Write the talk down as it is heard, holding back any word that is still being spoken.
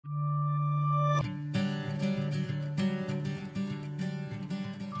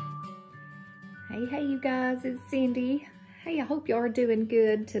Hey you guys, it's Cindy. Hey, I hope y'all are doing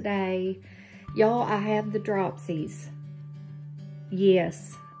good today. Y'all, I have the dropsies.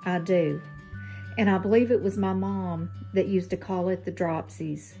 Yes, I do. And I believe it was my mom that used to call it the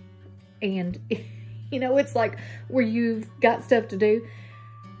dropsies. And, you know, it's like where you've got stuff to do,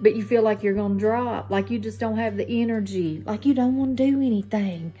 but you feel like you're going to drop. Like you just don't have the energy. Like you don't want to do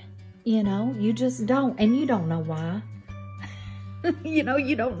anything. You know, you just don't. And you don't know why. You know,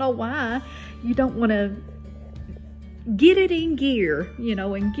 you don't know why. You don't want to get it in gear, you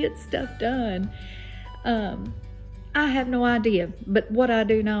know, and get stuff done. I have no idea. But what I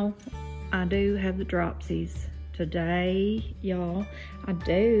do know, I do have the dropsies today, y'all. I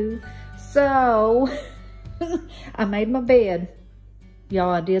do. So, I made my bed.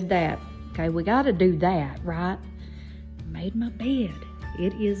 Y'all, I did that. Okay, we got to do that, right? I made my bed.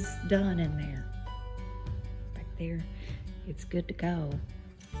 It is done in there. Back there. It's good to go.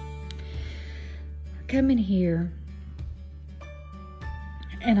 I come in here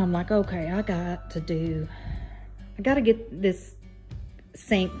and I'm like, okay, I got to get this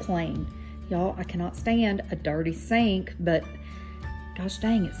sink clean. Y'all, I cannot stand a dirty sink, but gosh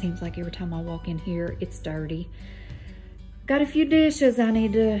dang, it seems like every time I walk in here, it's dirty. Got a few dishes I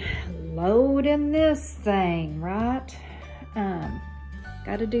need to load in this thing, right?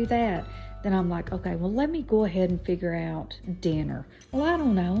 Got to do that. Then I'm like, okay, well, let me go ahead and figure out dinner. Well, I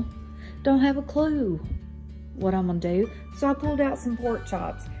don't know. Don't have a clue what I'm going to do. So I pulled out some pork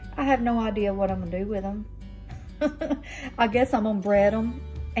chops. I have no idea what I'm going to do with them. I guess I'm going to bread them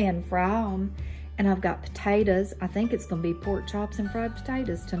and fry them. And I've got potatoes. I think it's going to be pork chops and fried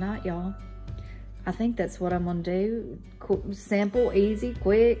potatoes tonight, y'all. I think that's what I'm going to do. Simple, easy,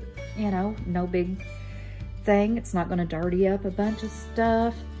 quick, you know, no big thing. It's not going to dirty up a bunch of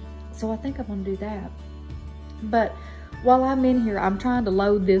stuff. So I think I'm gonna do that. But while I'm in here, I'm trying to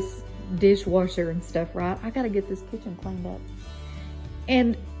load this dishwasher and stuff, right? I gotta get this kitchen cleaned up.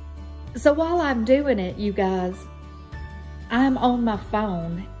 And so while I'm doing it, you guys, I'm on my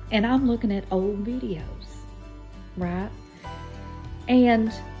phone and I'm looking at old videos, right?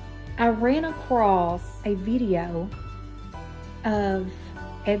 And I ran across a video of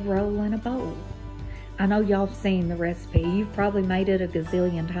egg roll in a bowl. I know y'all have seen the recipe. You've probably made it a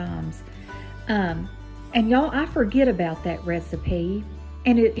gazillion times. And y'all, I forget about that recipe.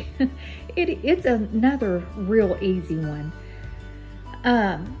 And it's another real easy one.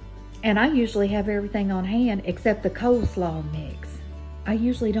 And I usually have everything on hand except the coleslaw mix. I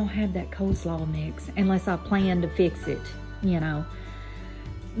usually don't have that coleslaw mix unless I plan to fix it, you know.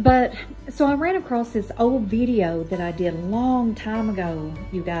 But, so I ran across this old video that I did a long time ago,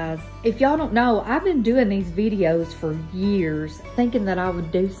 you guys. If y'all don't know, I've been doing these videos for years, thinking that I would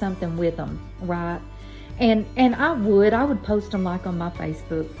do something with them, right? And I would post them like on my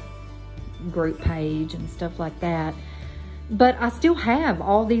Facebook group page and stuff like that. But I still have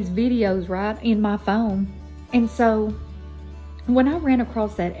all these videos, right, in my phone. And so, when I ran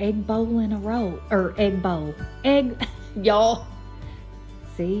across that egg bowl in a roll, or egg bowl, y'all.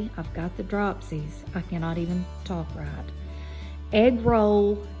 See, I've got the dropsies. I cannot even talk right. Egg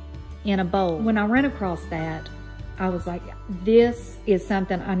roll in a bowl. When I ran across that, I was like, this is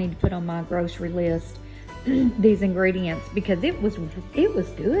something I need to put on my grocery list, these ingredients, because it was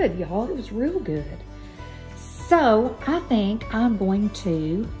good, y'all. It was real good. So I think I'm going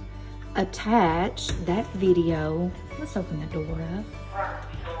to attach that video. Let's open the door up.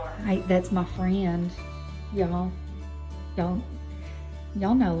 Hey, that's my friend, y'all.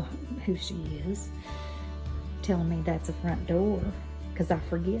 Y'all know who she is, telling me that's the front door, because I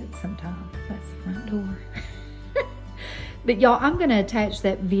forget sometimes that's the front door. But y'all, I'm going to attach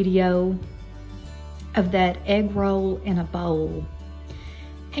that video of that egg roll in a bowl.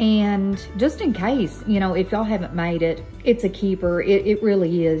 And just in case, you know, if y'all haven't made it, it's a keeper. It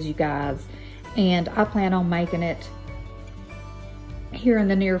really is, you guys. And I plan on making it here in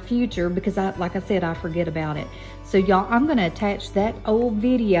the near future because like I said, I forget about it. So y'all, I'm gonna attach that old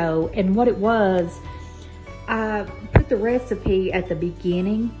video, and what it was, I put the recipe at the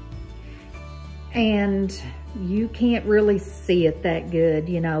beginning and you can't really see it that good,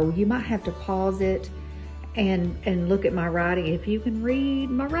 you know. You might have to pause it and look at my writing if you can read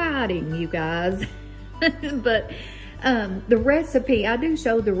my writing, you guys. But the recipe, I do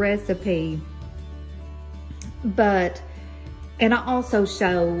show the recipe, but and I also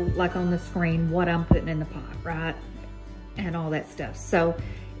show, like on the screen, what I'm putting in the pot, right? And all that stuff. So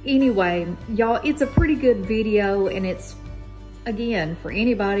anyway, y'all, it's a pretty good video, and it's, again, for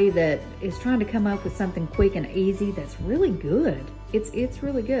anybody that is trying to come up with something quick and easy, that's really good. It's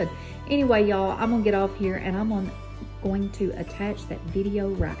really good. Anyway, y'all, I'm gonna get off here and I'm gonna going to attach that video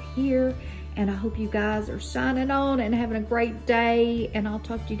right here. And I hope you guys are shining on and having a great day. And I'll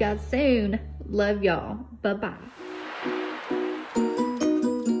talk to you guys soon. Love y'all. Bye-bye.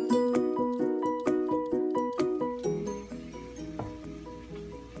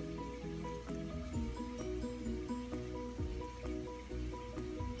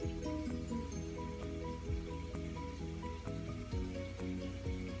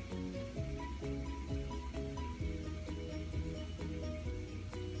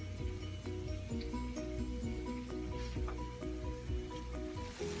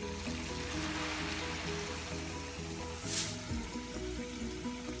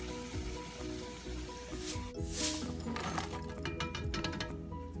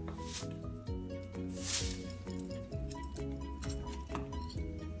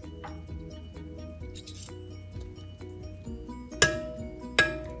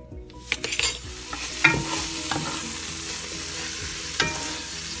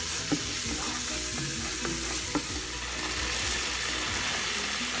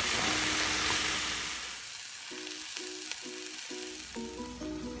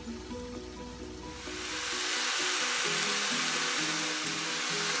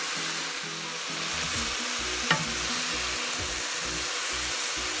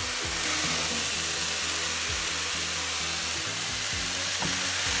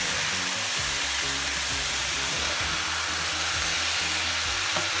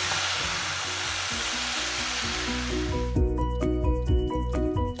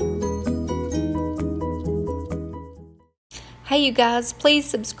 Hey you guys, please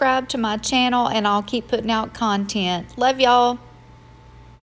subscribe to my channel and I'll keep putting out content. Love y'all.